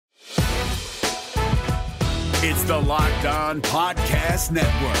It's the Locked On Podcast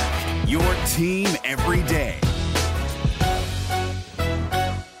Network, your team every day.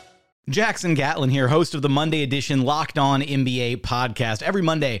 Jackson Gatlin here, host of the Monday edition Locked On NBA podcast. Every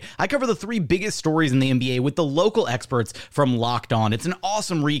Monday, I cover the three biggest stories in the NBA with the local experts from Locked On. It's an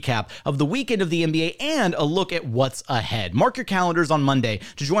awesome recap of the weekend of the NBA and a look at what's ahead. Mark your calendars on Monday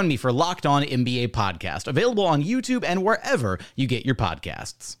to join me for Locked On NBA podcast, available on YouTube and wherever you get your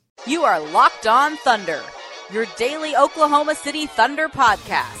podcasts. You are Locked On Thunder, your daily Oklahoma City Thunder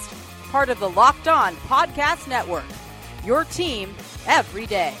podcast, part of the Locked On Podcast Network, your team every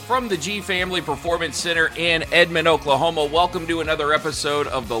day. From the G Family Performance Center in Edmond, Oklahoma, welcome to another episode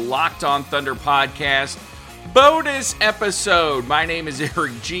of the Locked On Thunder podcast, bonus episode. My name is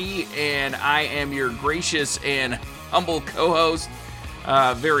Eric G, and I am your gracious and humble co-host.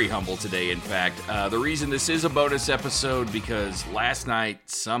 Very humble today, in fact. The reason this is a bonus episode because last night,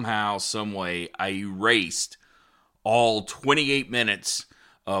 somehow, someway, I erased all 28 minutes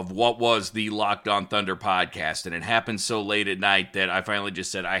of what was the Locked On Thunder podcast, and it happened so late at night that I finally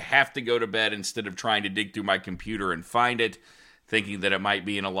just said I have to go to bed instead of trying to dig through my computer and find it, thinking that it might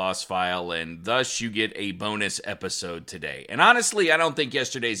be in a lost file, and thus you get a bonus episode today. And honestly, I don't think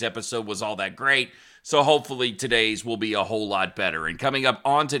yesterday's episode was all that great, so hopefully today's will be a whole lot better. And coming up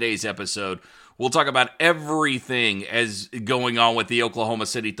on today's episode, we'll talk about everything as going on with the Oklahoma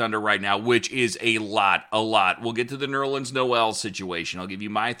City Thunder right now, which is a lot. We'll get to the Nerlens Noel situation. I'll give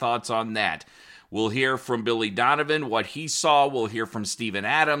you my thoughts on that. We'll hear from Billy Donovan, what he saw. We'll hear from Steven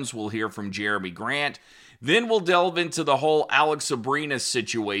Adams. We'll hear from Jeremy Grant. Then we'll delve into the whole Alex Abrines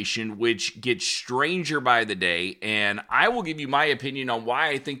situation, which gets stranger by the day. And I will give you my opinion on why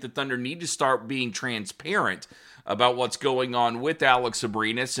I think the Thunder need to start being transparent about what's going on with Alex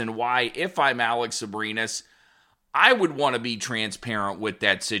Abrines and why, if I'm Alex Abrines, I would want to be transparent with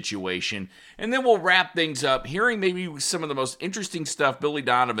that situation. And then we'll wrap things up hearing maybe some of the most interesting stuff Billy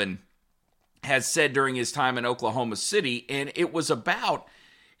Donovan has said during his time in Oklahoma City, and it was about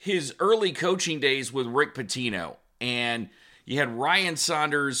his early coaching days with Rick Pitino. And you had Ryan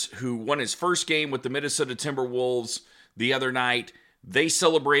Saunders, who won his first game with the Minnesota Timberwolves the other night. They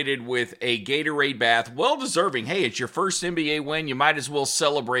celebrated with a Gatorade bath. Well-deserving. Hey, it's your first NBA win. You might as well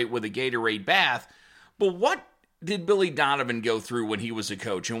celebrate with a Gatorade bath. But what did Billy Donovan go through when he was a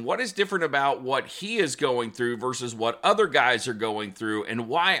coach? And what is different about what he is going through versus what other guys are going through? And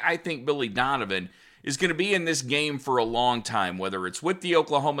why I think Billy Donovan is going to be in this game for a long time, whether it's with the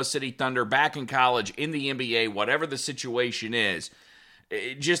Oklahoma City Thunder, back in college, in the NBA, whatever the situation is.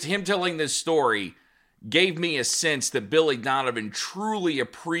 Just him telling this story gave me a sense that Billy Donovan truly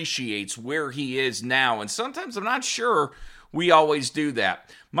appreciates where he is now. And sometimes I'm not sure we always do that.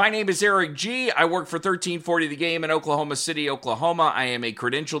 My name is Eric G. I work for 1340 The Game in Oklahoma City, Oklahoma. I am a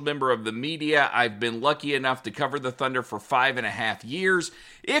credentialed member of the media. I've been lucky enough to cover the Thunder for 5.5 years.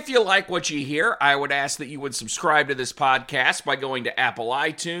 If you like what you hear, I would ask that you would subscribe to this podcast by going to Apple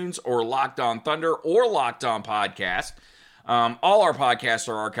iTunes or Locked On Thunder or Locked On Podcast. All our podcasts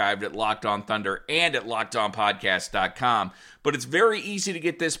are archived at Locked On Thunder and at LockedOnPodcast.com. But it's very easy to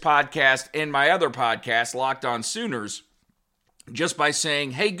get this podcast and my other podcast, Locked On Sooners, just by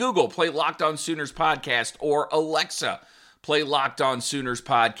saying, hey, Google, play Locked On Sooners podcast, or Alexa, play Locked On Sooners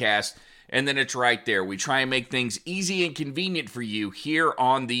podcast, and then it's right there. We try and make things easy and convenient for you here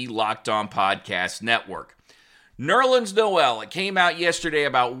on the Locked On Podcast Network. Nerlens Noel, it came out yesterday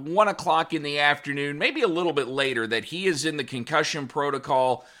about 1 o'clock in the afternoon, maybe a little bit later, that he is in the concussion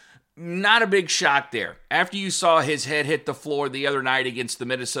protocol. Not a big shock there. After you saw his head hit the floor the other night against the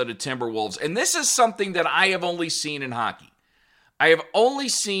Minnesota Timberwolves, and this is something that I have only seen in hockey. I have only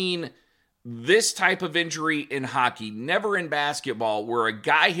seen this type of injury in hockey, never in basketball, where a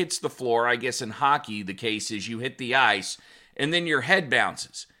guy hits the floor. I guess in hockey, the case is you hit the ice, and then your head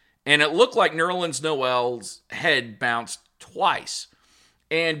bounces. And it looked like Nerlens Noel's head bounced twice.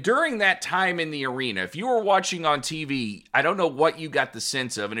 And during that time in the arena, if you were watching on TV, I don't know what you got the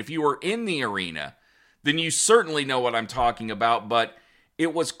sense of. And if you were in the arena, then you certainly know what I'm talking about. But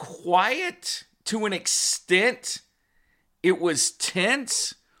it was quiet to an extent. It was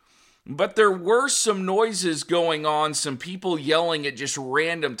tense. But there were some noises going on, some people yelling at just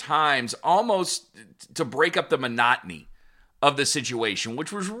random times, almost to break up the monotony of the situation,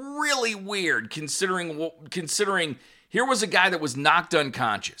 which was really weird considering here was a guy that was knocked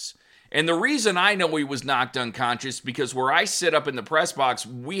unconscious. And the reason I know he was knocked unconscious, because where I sit up in the press box,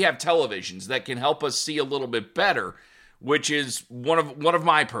 we have televisions that can help us see a little bit better, which is one of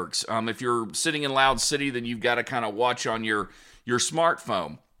my perks. If you're sitting in Loud City, then you've got to kind of watch on your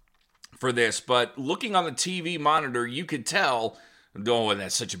smartphone for this. But looking on the TV monitor, you could tell, oh,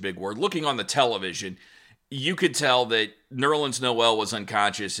 that's such a big word, looking on the television, you could tell that Nerlens Noel was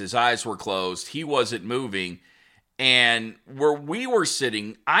unconscious. His eyes were closed. He wasn't moving. And where we were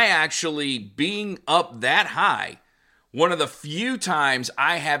sitting, I actually, being up that high, one of the few times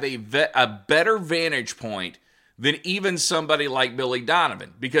I have a better vantage point than even somebody like Billy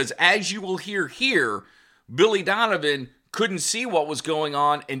Donovan. Because as you will hear here, Billy Donovan couldn't see what was going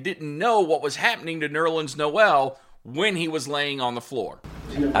on and didn't know what was happening to Nerlens Noel when he was laying on the floor.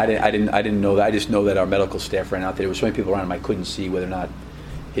 I didn't know that. I just know that our medical staff ran out there. There were so many people around him, I couldn't see whether or not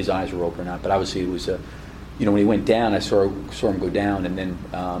his eyes were open or not. But obviously it was, when he went down, I saw him go down, and then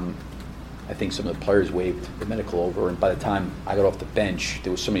I think some of the players waved the medical over. And by the time I got off the bench,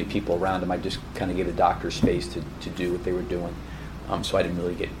 there was so many people around him. I just kind of gave the doctor space to do what they were doing. So I didn't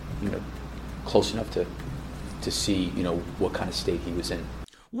really get close enough to see what kind of state he was in.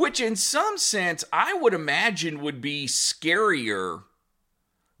 Which in some sense I would imagine would be scarier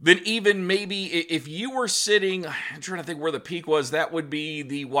than even maybe if you were sitting, I'm trying to think where the peak was, that would be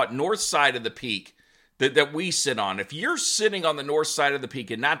the north side of the peak that we sit on. If you're sitting on the north side of the peak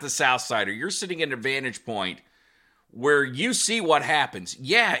and not the south side, or you're sitting at a vantage point where you see what happens,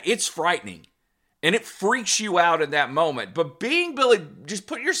 yeah, it's frightening. And it freaks you out in that moment. But just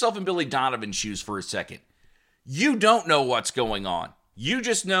put yourself in Billy Donovan's shoes for a second. You don't know what's going on. You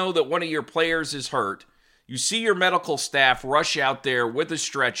just know that one of your players is hurt. You see your medical staff rush out there with a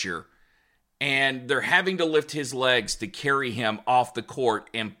stretcher, and they're having to lift his legs to carry him off the court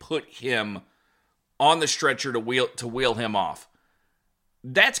and put him on the stretcher to wheel him off.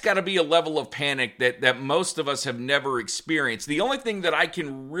 That's got to be a level of panic that most of us have never experienced. The only thing that I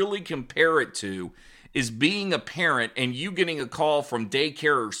can really compare it to is being a parent and you getting a call from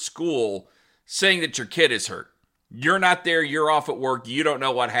daycare or school saying that your kid is hurt. You're not there, you're off at work, you don't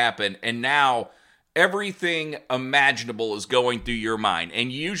know what happened, and now everything imaginable is going through your mind.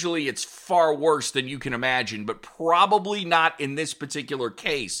 And usually it's far worse than you can imagine, but probably not in this particular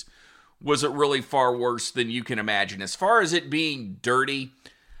case was it really far worse than you can imagine. As far as it being dirty,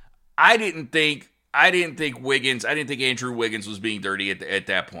 I didn't think Andrew Wiggins was being dirty at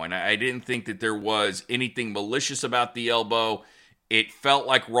that point. I didn't think that there was anything malicious about the elbow. It felt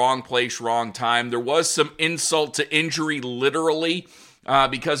like wrong place, wrong time. There was some insult to injury, literally,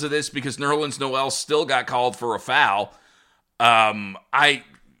 because of this, because Nerlens Noel still got called for a foul. Rules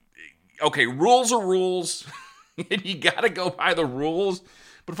are rules, and you got to go by the rules.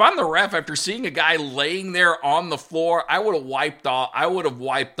 But if I'm the ref, after seeing a guy laying there on the floor, I would have wiped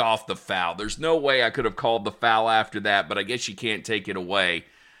off the foul. There's no way I could have called the foul after that, but I guess you can't take it away.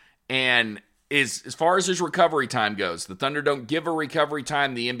 And as far as his recovery time goes, the Thunder don't give a recovery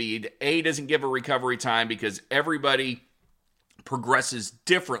time. The NBA doesn't give a recovery time because everybody progresses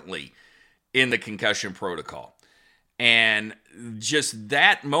differently in the concussion protocol. And just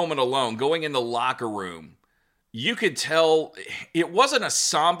that moment alone, going in the locker room, you could tell it wasn't a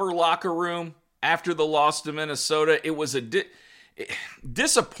somber locker room after the loss to Minnesota. It was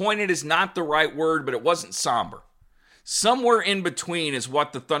disappointed is not the right word, but it wasn't somber. Somewhere in between is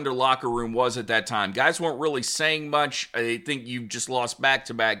what the Thunder locker room was at that time. Guys weren't really saying much. I think you just lost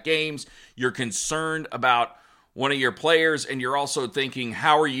back-to-back games. You're concerned about one of your players, and you're also thinking,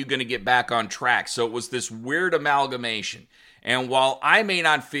 how are you going to get back on track? So it was this weird amalgamation. And while I may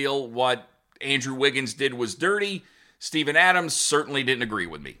not feel what Andrew Wiggins did was dirty, Steven Adams certainly didn't agree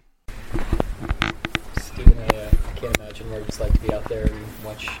with me. Steven, I can't imagine what it's like to be out there and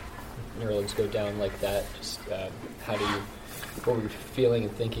watch Nerlens go down like that. Just what were you feeling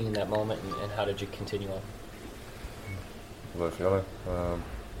and thinking in that moment, and how did you continue on? What was I feeling?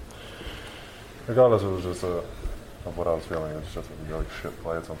 Regardless, it was just of what I was feeling. It's just a really shit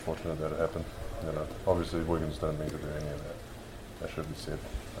play. It's unfortunate that it happened. Obviously Wiggins didn't mean to do any of that. That should be said.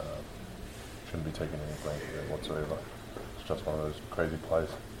 Shouldn't be taking any blame for that whatsoever. It's just one of those crazy plays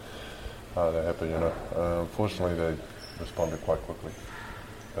that happen. Unfortunately, they responded quite quickly.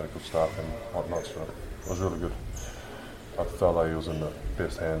 Had a good start and whatnot, so it was really good. I felt like he was in the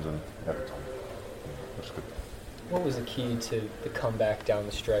best hands and at the time. It was good. What was the key to the comeback down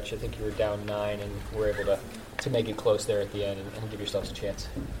the stretch? I think you were down 9 and were able to make it close there at the end and give yourselves a chance.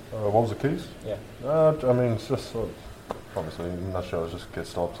 What was the keys? Yeah. It's just obviously in a nutshell, it's just get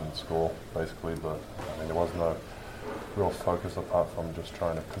stops and score basically. But there was no real focus apart from just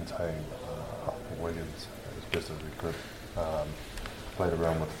trying to contain Wiggins as best as we could. Played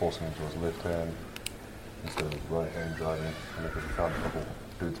around with forcing him to his left hand instead of his right hand driving, and because he found a couple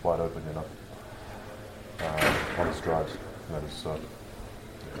dudes wide open, on his drives.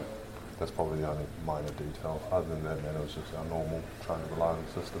 That's probably the only minor detail. Other than that, man, it was just our normal trying to rely on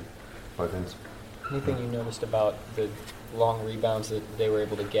the system, both ends. Anything you noticed about the long rebounds that they were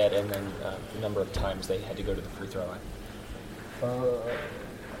able to get, and then the number of times they had to go to the free throw line?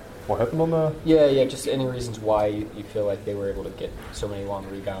 What happened on the? Yeah. Just any reasons why you feel like they were able to get so many long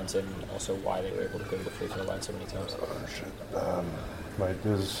rebounds, and also why they were able to go to the free throw line so many times. Mate,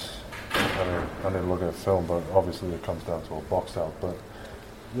 I need to look at film, but obviously it comes down to a box out. But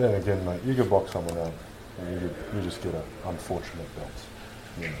then again, mate, you can box someone out, and you just get an unfortunate bounce.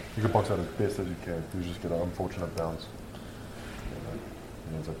 You can box out as best as you can. You just get an unfortunate bounce.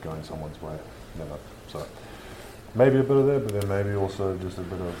 It ends up going someone's way. So maybe a bit of that, but then maybe also just a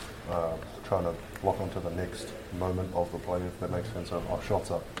bit of trying to lock onto the next moment of the play, if that makes sense. So our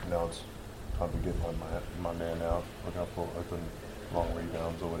shot's up. Now it's time to get my man out, look out for open long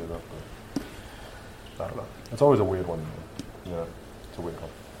rebounds or whatever. But I don't know. It's always a weird one. It's a weird one.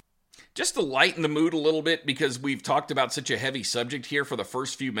 Just to lighten the mood a little bit, because we've talked about such a heavy subject here for the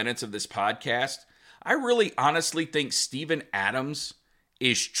first few minutes of this podcast, I really honestly think Steven Adams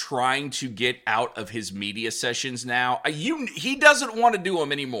is trying to get out of his media sessions now. He doesn't want to do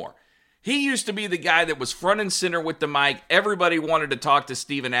them anymore. He used to be the guy that was front and center with the mic. Everybody wanted to talk to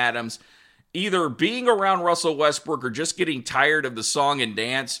Steven Adams, either being around Russell Westbrook or just getting tired of the song and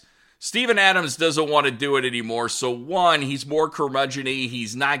dance. Steven Adams doesn't want to do it anymore. So one, he's more curmudgeon-y.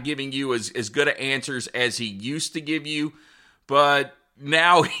 He's not giving you as good of answers as he used to give you. But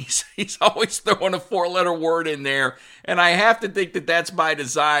now he's always throwing a 4-letter word in there. And I have to think that that's by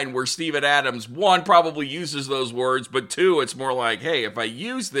design, where Steven Adams, one, probably uses those words. But two, it's more like, hey, if I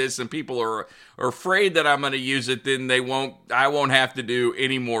use this and people are afraid that I'm going to use it, then I won't have to do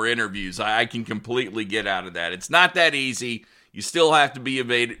any more interviews. I can completely get out of that. It's not that easy. You still have to be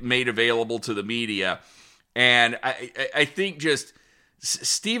made available to the media. And I think just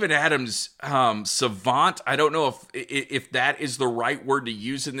Steven Adams, savant, I don't know if that is the right word to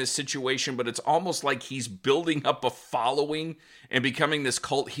use in this situation, but it's almost like he's building up a following and becoming this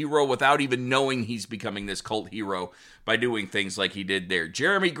cult hero without even knowing he's becoming this cult hero by doing things like he did there.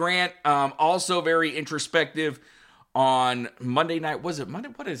 Jeremy Grant, also very introspective on Monday night. Was it Monday?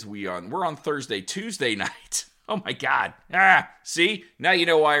 What is we on? We're on Tuesday night. Oh my God. See? Now you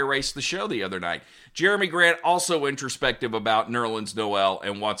know why I erased the show the other night. Jeremy Grant also introspective about Nerlens Noel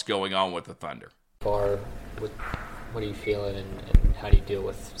and what's going on with the Thunder. What are you feeling, and how do you deal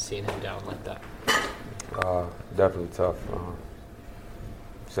with seeing him down like that? Definitely tough.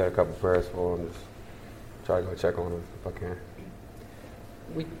 Said a couple prayers for him. Just try to go check on him if I can.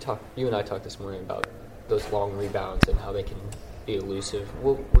 You and I talked this morning about those long rebounds and how they can be elusive.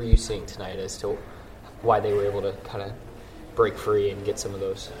 What were you seeing tonight as to why they were able to kind of break free and get some of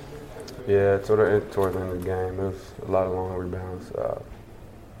those? Yeah, towards the end of the game, it was a lot of long rebounds.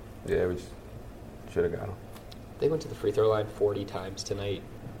 We just should have got them. They went to the free throw line 40 times tonight.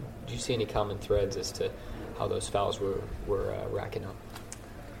 Did you see any common threads as to how those fouls were racking up?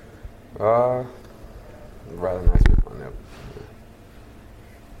 Rather not speak on that.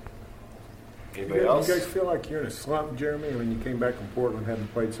 Anybody else? You guys feel like you're in a slump, Jeremy? I mean, you came back from Portland, having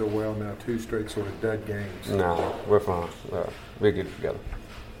played so well, now 2 straight sort of dead games. No, we're fine. We'll get it together.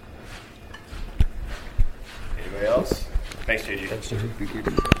 Anybody else? Thanks,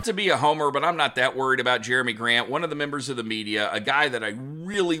 JG. To be a homer, but I'm not that worried about Jeremy Grant, one of the members of the media, a guy that I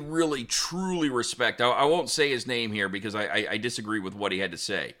really, really, truly respect. I won't say his name here because I disagree with what he had to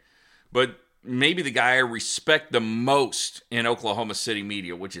say. But maybe the guy I respect the most in Oklahoma City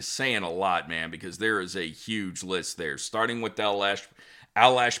media, which is saying a lot, man, because there is a huge list there, starting with Al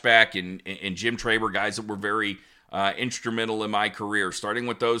Ashback and Jim Traber, guys that were very instrumental in my career, starting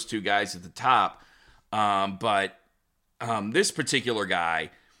with those two guys at the top. But this particular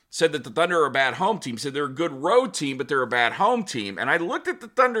guy said that the Thunder are a bad home team, said they're a good road team, but they're a bad home team. And I looked at the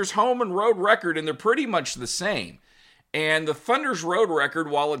Thunder's home and road record, and they're pretty much the same. And the Thunder's road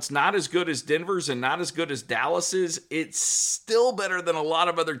record, while it's not as good as Denver's and not as good as Dallas's, it's still better than a lot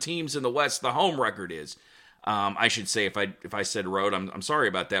of other teams in the West. The home record is. I should say, if I said road, I'm sorry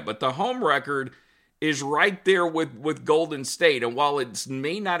about that. But the home record is right there with Golden State. And while it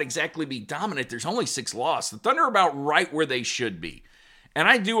may not exactly be dominant, there's only 6 losses. The Thunder are about right where they should be. And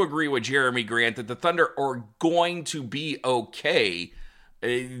I do agree with Jeremy Grant that the Thunder are going to be okay.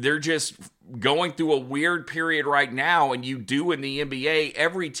 They're just going through a weird period right now, and you do in the NBA.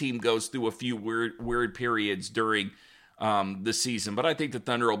 Every team goes through a few weird periods during the season, but I think the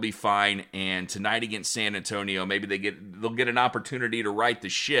Thunder will be fine. And tonight against San Antonio, maybe they'll get an opportunity to right the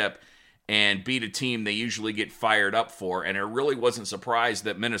ship and beat a team they usually get fired up for. And I really wasn't surprised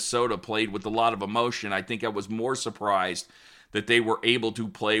that Minnesota played with a lot of emotion. I think I was more surprised that they were able to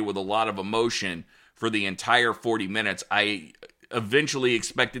play with a lot of emotion for the entire 40 minutes. eventually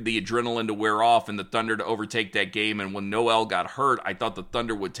expected the adrenaline to wear off and the Thunder to overtake that game. And when Noel got hurt, I thought the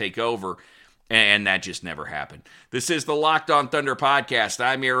Thunder would take over, and that just never happened. This is the Locked On Thunder podcast.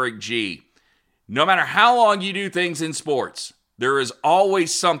 I'm Eric G. No matter how long you do things in sports, there is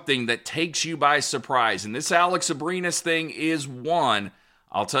always something that takes you by surprise. And this Alex Abrines thing is one.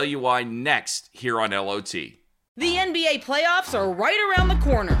 I'll tell you why next here on LOT. The NBA playoffs are right around the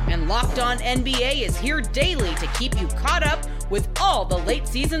corner, and Locked On NBA is here daily to keep you caught up with all the late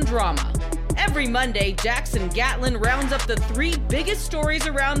season drama. Every Monday, Jackson Gatlin rounds up the 3 biggest stories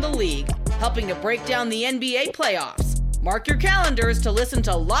around the league, helping to break down the NBA playoffs. Mark your calendars to listen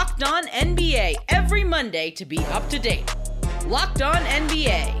to Locked On NBA every Monday to be up to date. Locked On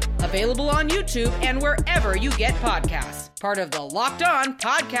NBA, available on YouTube and wherever you get podcasts. Part of the Locked On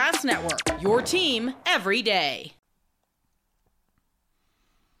Podcast Network, your team every day.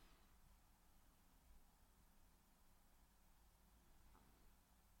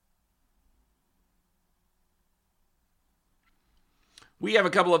 We have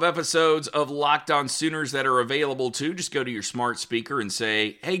a couple of episodes of Locked On Sooners that are available too. Just go to your smart speaker and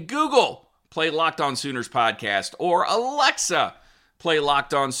say, "Hey Google, play Locked On Sooners podcast," or "Alexa, play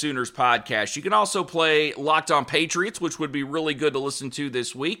Locked On Sooners podcast." You can also play Locked On Patriots, which would be really good to listen to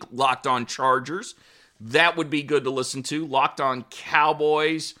this week. Locked On Chargers, that would be good to listen to. Locked On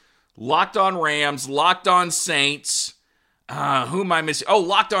Cowboys, Locked On Rams, Locked On Saints. Who am I missing? Oh,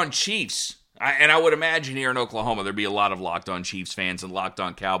 Locked On Chiefs. And I would imagine here in Oklahoma, there'd be a lot of Locked On Chiefs fans and Locked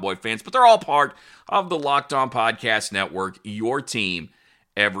On Cowboy fans, but they're all part of the Locked On Podcast Network, your team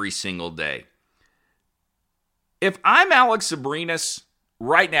every single day. If I'm Alex Abrines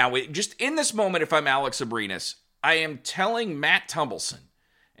right now, just in this moment, if I'm Alex Abrines, I am telling Matt Tumbleson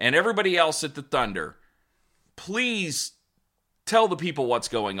and everybody else at the Thunder, please tell the people what's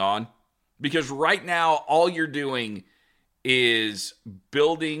going on, because right now, all you're doing is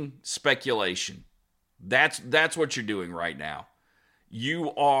building speculation. That's what you're doing right now.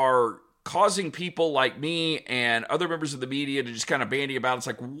 You are causing people like me and other members of the media to just kind of bandy about. It's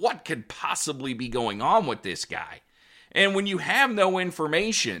like, what could possibly be going on with this guy? And when you have no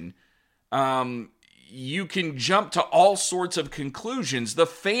information, you can jump to all sorts of conclusions. The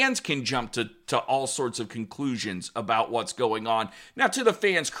fans can jump to all sorts of conclusions about what's going on. Now, to the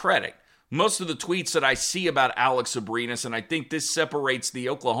fans' credit, most of the tweets that I see about Alex Abrines, and I think this separates the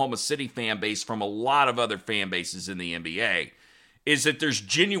Oklahoma City fan base from a lot of other fan bases in the NBA, is that there's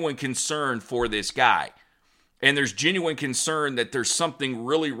genuine concern for this guy. And there's genuine concern that there's something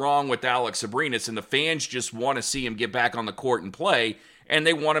really wrong with Alex Abrines, and the fans just want to see him get back on the court and play, and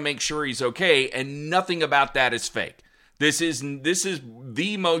they want to make sure he's okay, and nothing about that is fake. This is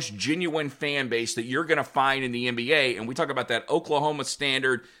the most genuine fan base that you're going to find in the NBA, and we talk about that Oklahoma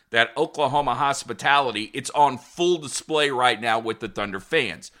standard, that Oklahoma hospitality. It's on full display right now with the Thunder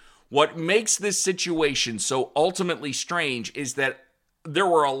fans. What makes this situation so ultimately strange is that there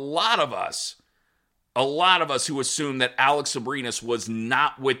were a lot of us who assumed that Alex Abrines was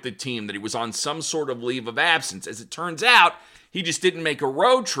not with the team, that he was on some sort of leave of absence. As it turns out, he just didn't make a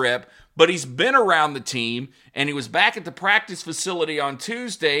road trip, but he's been around the team, and he was back at the practice facility on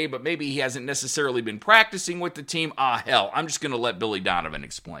Tuesday, but maybe he hasn't necessarily been practicing with the team. Hell, I'm just going to let Billy Donovan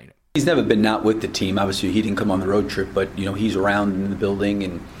explain it. He's never been not with the team. Obviously, he didn't come on the road trip, but he's around in the building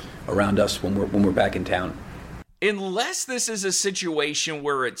and around us when we're back in town. Unless this is a situation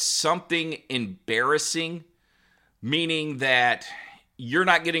where it's something embarrassing, meaning that you're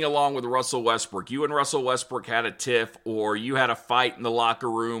not getting along with Russell Westbrook. You and Russell Westbrook had a tiff, or you had a fight in the locker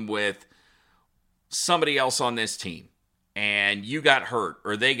room with somebody else on this team, and you got hurt,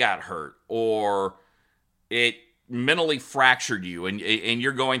 or they got hurt, or it mentally fractured you, and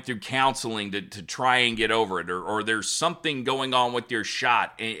you're going through counseling to try and get over it, or there's something going on with your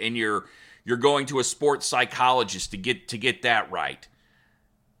shot, and you're going to a sports psychologist to get that right.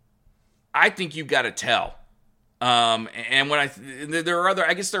 I think you've got to tell. And there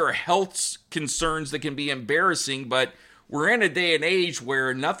are health concerns that can be embarrassing, but we're in a day and age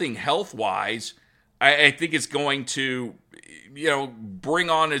where nothing health-wise, I think it's going to, bring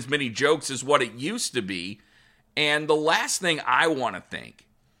on as many jokes as what it used to be. And the last thing I want to think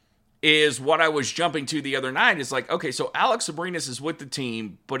is what I was jumping to the other night is like, okay, so Alex Abrines is with the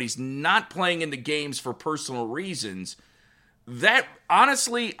team, but he's not playing in the games for personal reasons. That,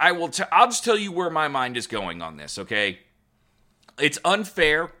 honestly, I'll just tell you where my mind is going on this, okay? It's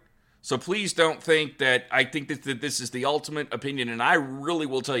unfair, so please don't think that I think that this is the ultimate opinion, and I really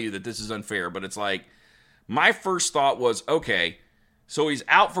will tell you that this is unfair, but it's like, my first thought was, okay, So he's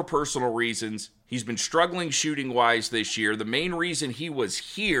out for personal reasons. He's been struggling shooting-wise this year. The main reason he was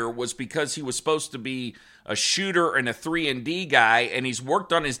here was because he was supposed to be a shooter and a 3-and-D guy, and he's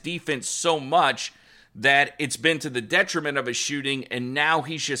worked on his defense so much that it's been to the detriment of his shooting, and now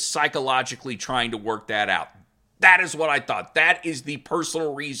he's just psychologically trying to work that out. That is what I thought. That is the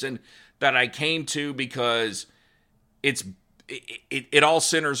personal reason that I came to, because it all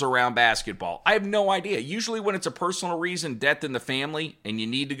centers around basketball. I have no idea. Usually when it's a personal reason, death in the family, and you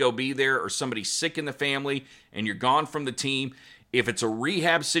need to go be there, or somebody's sick in the family and you're gone from the team, if it's a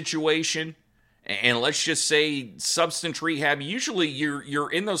rehab situation, and let's just say substance rehab, usually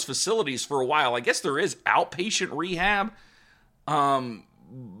you're in those facilities for a while. I guess there is outpatient rehab.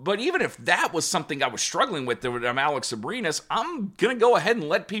 But even if that was something I was struggling with, I'm Alex Abrinas, I'm going to go ahead and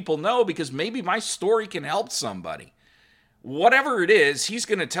let people know, because maybe my story can help somebody. Whatever it is, he's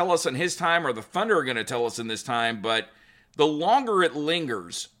going to tell us in his time, or the Thunder are going to tell us in this time, but the longer it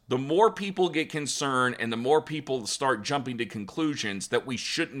lingers, the more people get concerned, and the more people start jumping to conclusions that we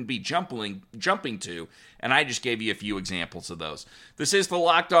shouldn't be jumping to, and I just gave you a few examples of those. This is the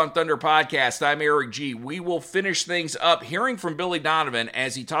Locked On Thunder podcast. I'm Eric G. We will finish things up hearing from Billy Donovan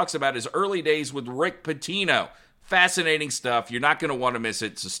as he talks about his early days with Rick Pitino. Fascinating stuff. You're not going to want to miss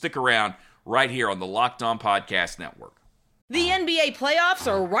it, so stick around right here on the Locked On Podcast Network. The NBA playoffs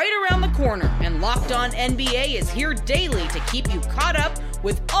are right around the corner, and Locked On NBA is here daily to keep you caught up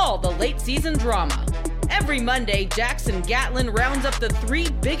with all the late season drama. Every Monday, Jackson Gatlin rounds up the 3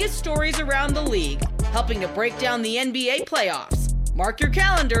 biggest stories around the league, helping to break down the NBA playoffs. Mark your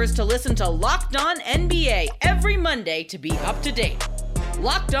calendars to listen to Locked On NBA every Monday to be up to date.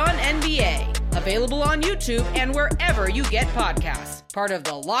 Locked On NBA, available on YouTube and wherever you get podcasts. Part of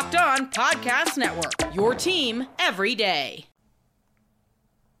the Locked On Podcast Network, your team every day.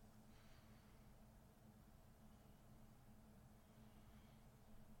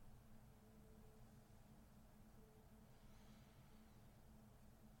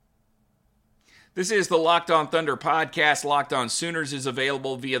 This is the Locked On Thunder podcast. Locked On Sooners is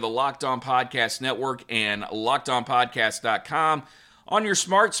available via the Locked On Podcast Network and LockedOnPodcast.com. On your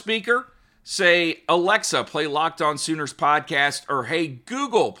smart speaker, say, Alexa, play Locked On Sooners podcast, or hey,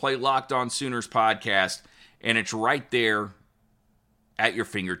 Google, play Locked On Sooners podcast, and it's right there at your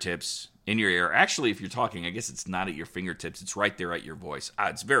fingertips, in your ear. Actually, if you're talking, I guess it's not at your fingertips. It's right there at your voice.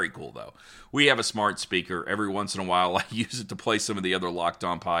 It's very cool, though. We have a smart speaker. Every once in a while, I use it to play some of the other Locked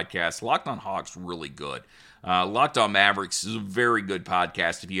On podcasts. Locked On Hawks, really good. Locked On Mavericks is a very good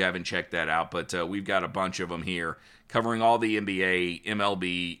podcast if you haven't checked that out, but we've got a bunch of them here covering all the NBA,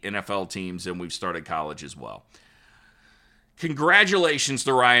 MLB, NFL teams, and we've started college as well. Congratulations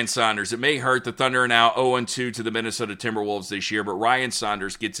to Ryan Saunders. It may hurt. The Thunder are now 0-2 to the Minnesota Timberwolves this year, but Ryan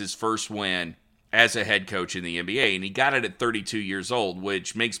Saunders gets his first win as a head coach in the NBA, and he got it at 32 years old,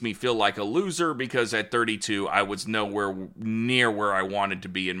 which makes me feel like a loser, because at 32, I was nowhere near where I wanted to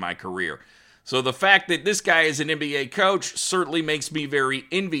be in my career. So the fact that this guy is an NBA coach certainly makes me very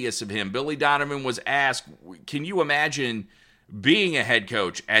envious of him. Billy Donovan was asked, can you imagine being a head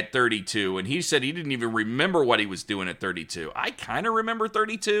coach at 32? And he said he didn't even remember what he was doing at 32. I kind of remember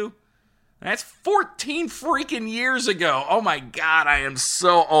 32. That's 14 freaking years ago. Oh my God, I am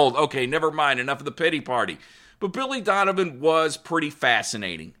so old. Okay, never mind. Enough of the pity party. But Billy Donovan was pretty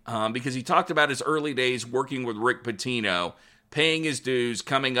fascinating because he talked about his early days working with Rick Pitino, paying his dues,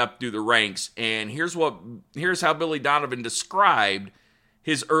 coming up through the ranks. And here's how Billy Donovan described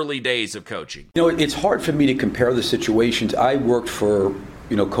his early days of coaching. You know, it's hard for me to compare the situations. I worked for,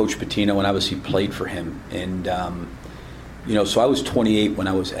 Coach Pitino, and obviously played for him. And, so I was 28 when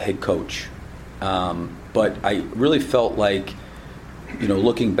I was a head coach. But I really felt like,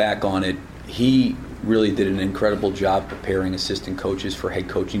 looking back on it, he really did an incredible job preparing assistant coaches for head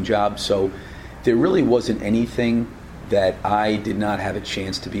coaching jobs. So there really wasn't anything that I did not have a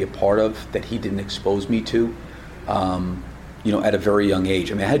chance to be a part of that he didn't expose me to, at a very young age.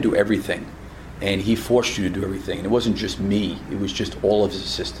 I mean, I had to do everything, and he forced you to do everything. And it wasn't just me, it was just all of his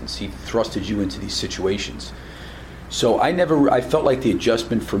assistants. He thrusted you into these situations. So I felt like the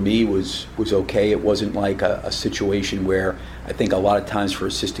adjustment for me was okay. It wasn't like a situation where I think a lot of times for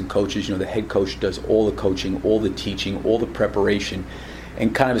assistant coaches, the head coach does all the coaching, all the teaching, all the preparation,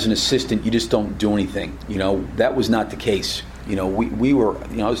 and kind of as an assistant, you just don't do anything. That was not the case. We were,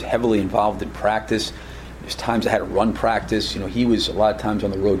 I was heavily involved in practice. There's times I had to run practice. He was a lot of times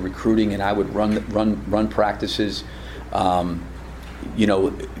on the road recruiting, and I would run practices. I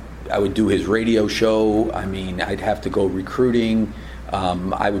would do his radio show. I mean, I'd have to go recruiting.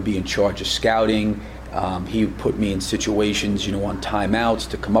 I would be in charge of scouting. He put me in situations, on timeouts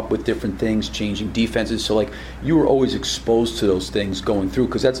to come up with different things, changing defenses. So, you were always exposed to those things going through,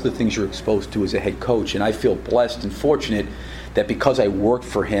 because that's the things you're exposed to as a head coach. And I feel blessed and fortunate that because I worked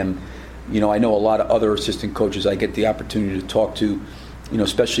for him, I know a lot of other assistant coaches I get the opportunity to talk to,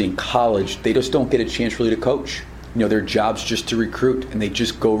 especially in college, they just don't get a chance really to coach. Their job's just to recruit, and they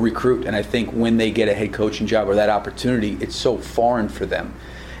just go recruit. And I think when they get a head coaching job or that opportunity, it's so foreign for them.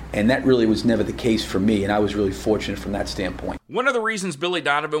 And that really was never the case for me, and I was really fortunate from that standpoint. One of the reasons Billy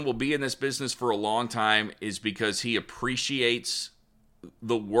Donovan will be in this business for a long time is because he appreciates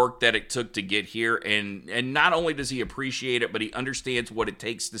the work that it took to get here, and not only does he appreciate it, but he understands what it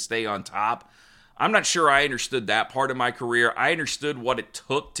takes to stay on top. I'm not sure I understood that part of my career. I understood what it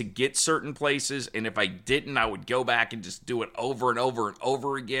took to get certain places, and if I didn't, I would go back and just do it over and over and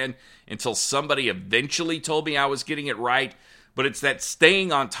over again until somebody eventually told me I was getting it right. But it's that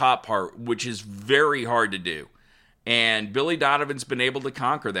staying on top part, which is very hard to do. And Billy Donovan's been able to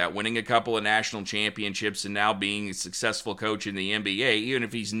conquer that, winning a couple of national championships and now being a successful coach in the NBA. Even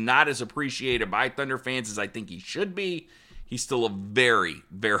if he's not as appreciated by Thunder fans as I think he should be, he's still a very,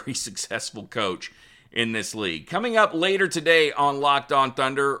 very successful coach in this league. Coming up later today on Locked On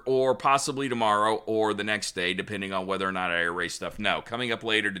Thunder, or possibly tomorrow or the next day, depending on whether or not I erase stuff. No, coming up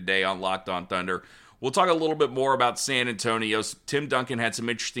later today on Locked On Thunder, we'll talk a little bit more about San Antonio. Tim Duncan had some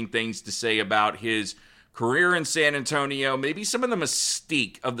interesting things to say about his career in San Antonio. Maybe some of the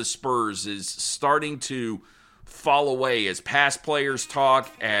mystique of the Spurs is starting to fall away as past players talk,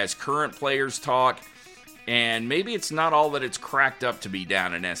 as current players talk, and maybe it's not all that it's cracked up to be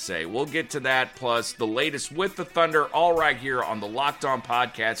down in SA. We'll get to that, plus the latest with the Thunder, all right here on the Locked On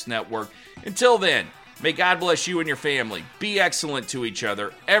Podcast Network. Until then, may God bless you and your family. Be excellent to each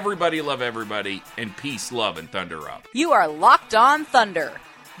other. Everybody love everybody. And peace, love, and Thunder up. You are Locked On Thunder,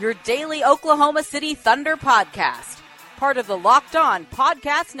 your daily Oklahoma City Thunder podcast. Part of the Locked On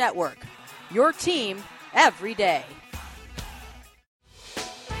Podcast Network, your team every day.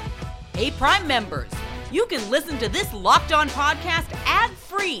 Hey, Prime members, you can listen to this Locked On podcast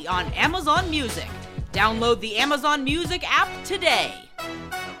ad-free on Amazon Music. Download the Amazon Music app today.